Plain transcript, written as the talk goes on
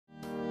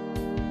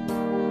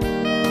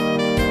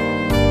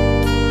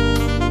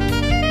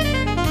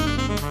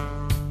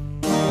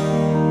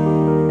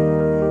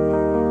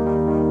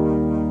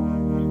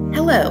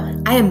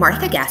I am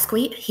Martha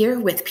Gasquet here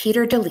with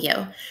Peter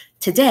DeLeo.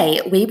 Today,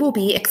 we will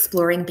be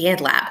exploring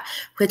BandLab,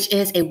 which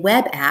is a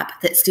web app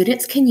that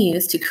students can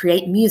use to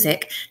create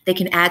music they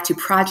can add to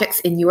projects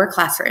in your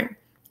classroom.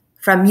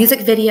 From music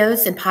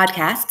videos and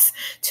podcasts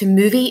to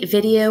movie,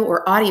 video,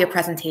 or audio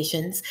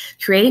presentations,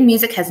 creating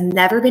music has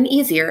never been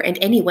easier and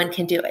anyone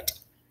can do it.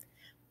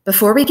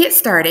 Before we get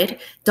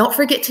started, don't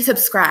forget to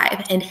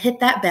subscribe and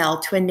hit that bell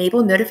to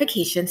enable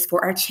notifications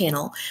for our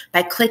channel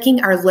by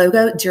clicking our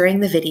logo during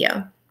the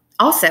video.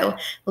 Also,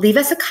 leave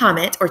us a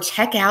comment or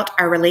check out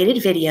our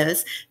related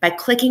videos by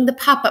clicking the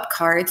pop-up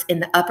cards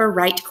in the upper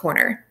right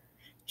corner.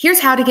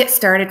 Here's how to get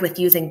started with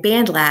using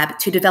BandLab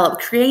to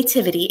develop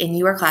creativity in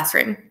your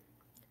classroom.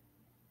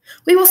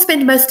 We will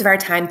spend most of our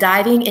time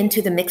diving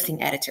into the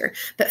mixing editor,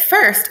 but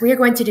first we are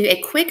going to do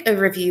a quick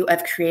overview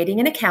of creating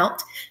an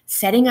account,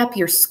 setting up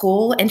your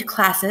school and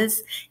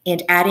classes,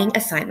 and adding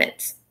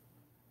assignments.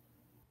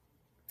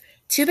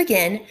 To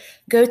begin,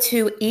 go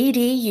to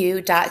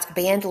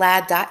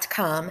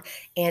edu.bandlab.com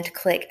and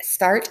click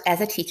Start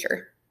as a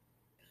Teacher.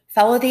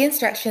 Follow the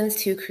instructions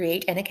to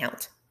create an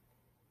account.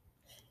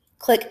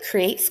 Click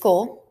Create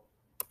School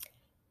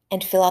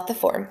and fill out the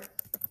form.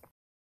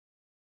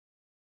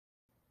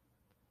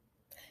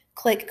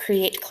 Click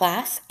Create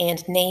Class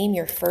and name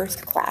your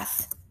first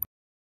class.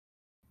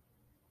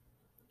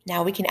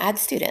 Now we can add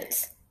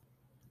students.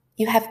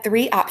 You have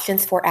three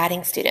options for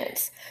adding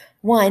students.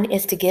 One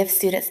is to give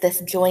students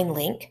this join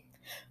link.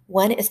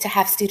 One is to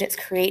have students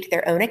create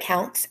their own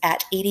accounts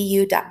at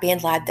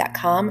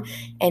edu.bandlab.com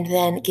and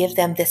then give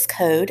them this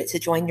code to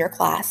join your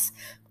class.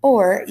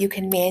 Or you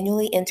can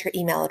manually enter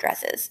email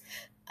addresses.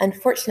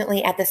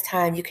 Unfortunately, at this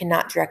time, you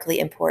cannot directly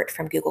import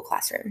from Google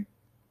Classroom.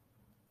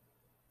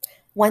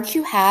 Once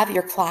you have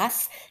your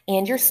class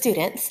and your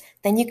students,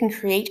 then you can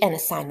create an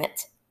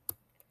assignment.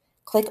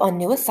 Click on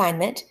New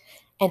Assignment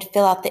and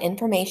fill out the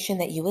information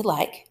that you would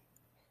like.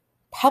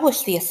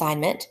 Publish the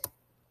assignment.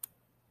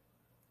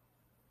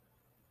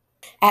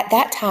 At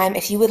that time,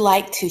 if you would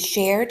like to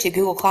share to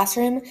Google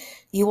Classroom,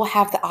 you will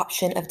have the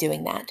option of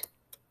doing that.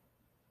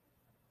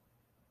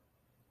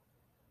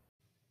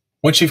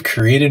 Once you've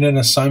created an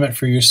assignment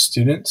for your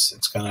students,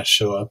 it's going to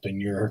show up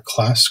in your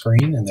class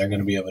screen and they're going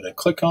to be able to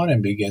click on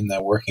and begin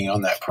working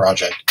on that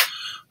project.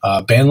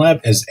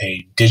 BandLab is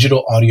a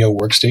digital audio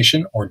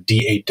workstation, or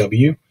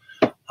DAW.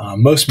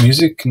 Most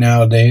music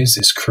nowadays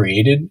is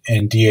created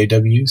in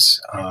DAWs,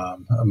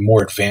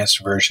 more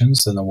advanced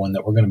versions than the one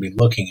that we're going to be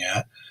looking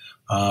at.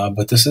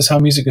 But this is how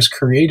music is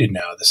created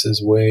now. This is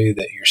a way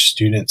that your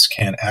students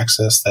can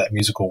access that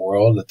musical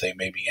world that they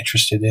may be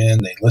interested in.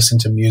 They listen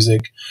to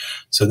music.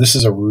 So this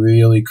is a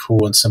really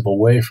cool and simple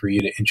way for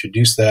you to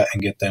introduce that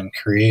and get them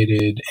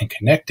created and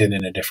connected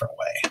in a different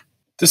way.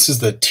 This is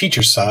the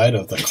teacher side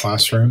of the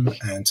classroom,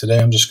 and today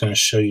I'm just going to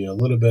show you a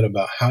little bit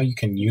about how you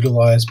can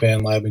utilize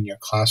BandLab in your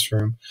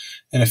classroom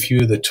and a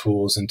few of the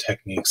tools and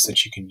techniques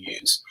that you can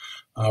use.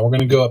 We're going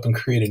to go up and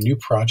create a new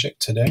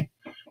project today,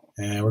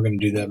 and we're going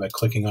to do that by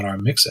clicking on our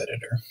mix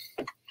editor.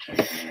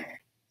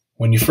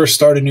 When you first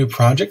start a new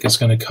project, it's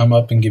going to come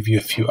up and give you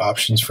a few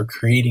options for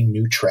creating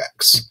new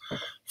tracks.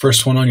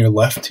 First one on your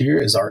left here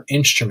is our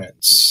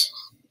instruments.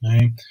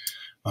 Okay?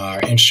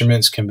 Our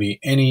instruments can be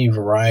any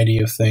variety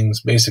of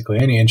things. Basically,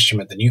 any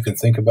instrument that you can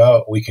think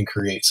about, we can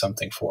create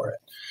something for it.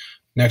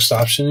 Next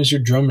option is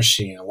your drum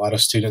machine. A lot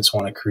of students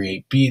want to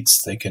create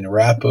beats they can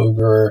rap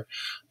over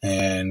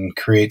and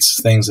create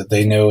things that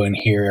they know and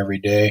hear every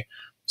day.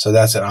 So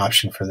that's an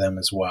option for them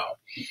as well.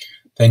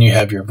 Then you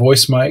have your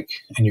voice mic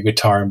and your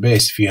guitar and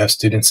bass. If you have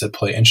students that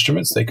play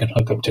instruments, they can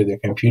hook up to their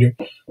computer.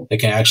 They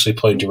can actually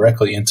play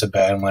directly into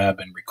BandLab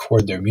and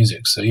record their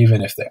music. So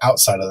even if they're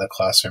outside of the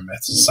classroom,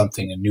 that's a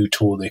new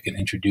tool they can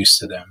introduce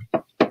to them.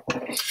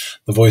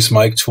 The voice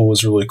mic tool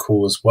is really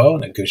cool as well,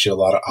 and it gives you a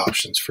lot of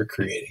options for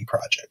creating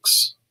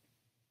projects.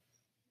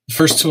 The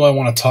first tool I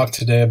want to talk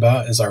today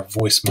about is our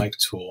voice mic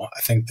tool.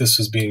 I think this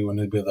is one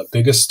of the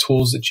biggest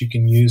tools that you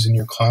can use in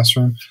your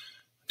classroom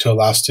to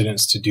allow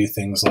students to do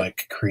things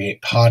like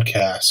create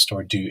podcasts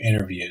or do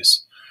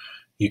interviews.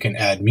 You can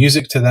add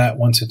music to that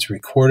once it's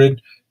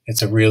recorded.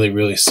 It's a really,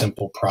 really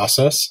simple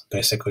process.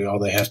 Basically, all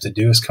they have to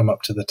do is come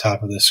up to the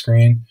top of the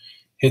screen,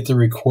 hit the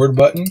record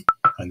button,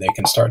 and they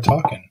can start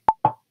talking.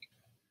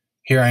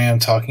 Here I am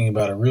talking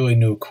about a really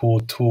new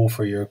cool tool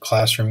for your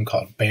classroom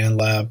called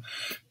BandLab,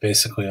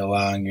 basically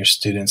allowing your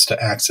students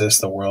to access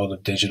the world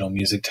of digital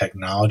music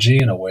technology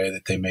in a way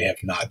that they may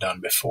have not done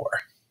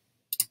before.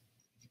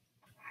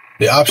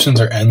 The options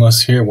are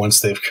endless here.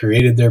 Once they've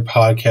created their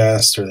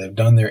podcast or they've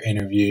done their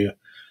interview,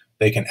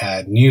 they can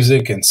add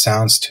music and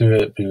sounds to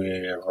it in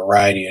a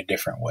variety of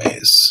different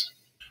ways.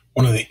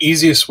 One of the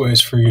easiest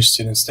ways for your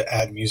students to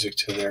add music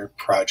to their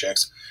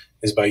projects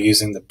is by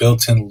using the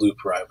built-in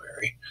loop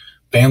library.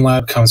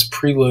 BandLab comes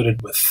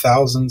preloaded with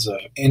thousands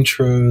of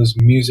intros,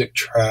 music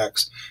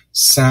tracks,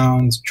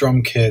 sounds,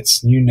 drum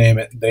kits, you name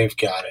it, they've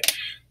got it.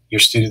 Your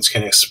students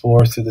can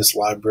explore through this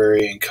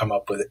library and come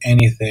up with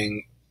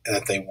anything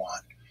that they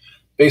want.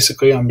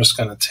 Basically, I'm just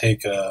going to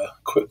take a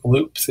quick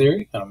loop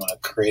theory, and I'm going to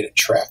create a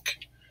track.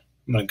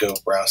 I'm going to go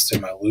browse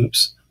through my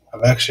loops.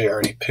 I've actually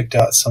already picked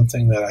out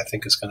something that I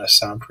think is going to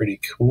sound pretty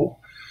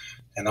cool.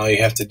 And all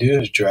you have to do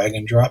is drag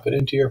and drop it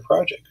into your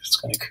project. It's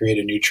going to create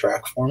a new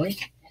track for me.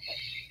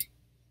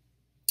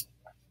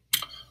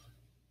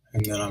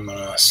 And then I'm going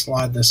to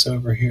slide this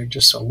over here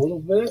just a little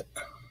bit,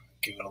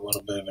 give it a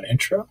little bit of an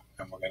intro,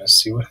 and we're going to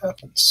see what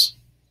happens.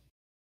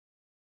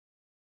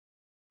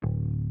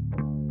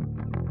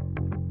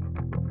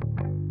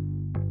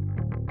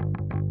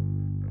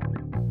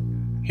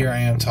 Here I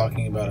am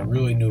talking about a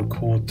really new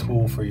cool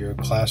tool for your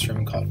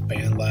classroom called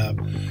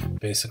BandLab,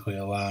 basically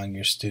allowing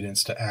your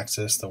students to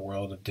access the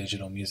world of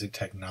digital music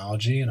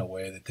technology in a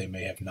way that they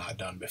may have not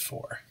done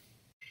before.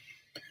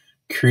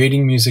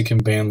 Creating music in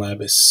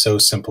BandLab is so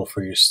simple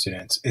for your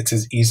students. It's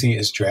as easy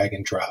as drag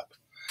and drop.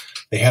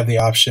 They have the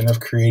option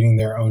of creating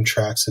their own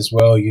tracks as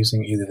well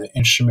using either the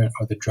instrument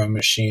or the drum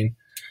machine,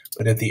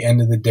 but at the end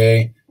of the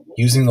day,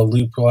 using the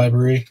loop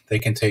library, they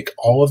can take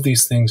all of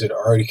these things that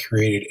are already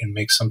created and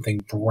make something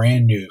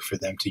brand new for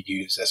them to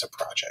use as a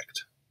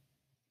project.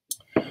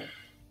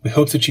 We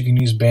hope that you can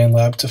use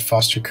BandLab to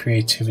foster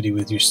creativity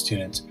with your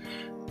students.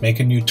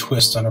 Make a new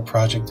twist on a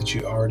project that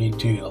you already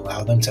do.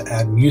 Allow them to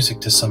add music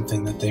to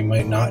something that they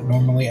might not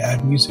normally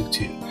add music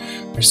to.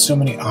 There's so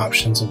many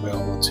options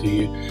available to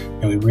you,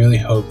 and we really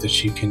hope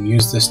that you can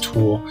use this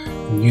tool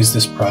and use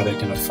this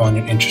product in a fun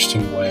and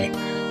interesting way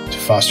to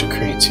foster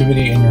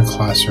creativity in your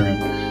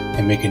classroom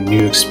and make a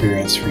new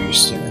experience for your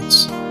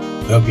students.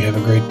 We hope you have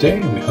a great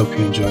day, and we hope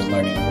you enjoyed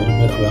learning a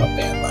little bit about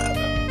BandLab.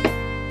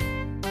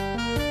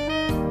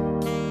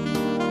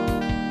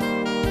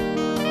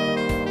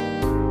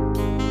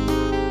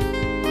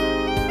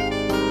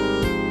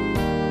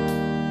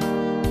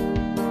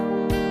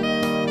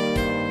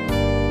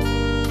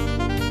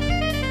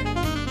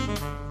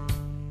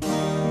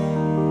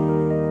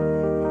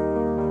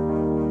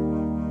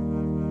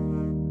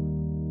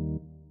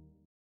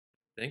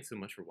 Thanks so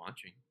much for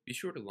watching. Be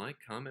sure to like,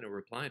 comment, or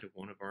reply to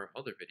one of our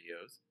other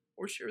videos,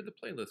 or share the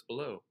playlist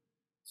below.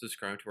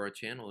 Subscribe to our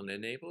channel and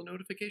enable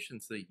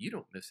notifications so that you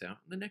don't miss out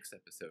on the next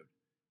episode.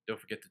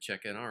 Don't forget to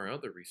check out our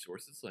other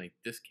resources like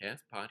this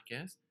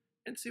podcast,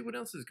 and see what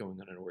else is going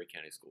on in Horry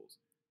County Schools.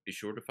 Be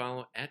sure to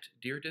follow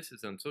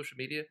 @DearDisses on social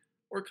media,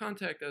 or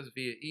contact us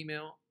via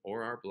email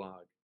or our blog.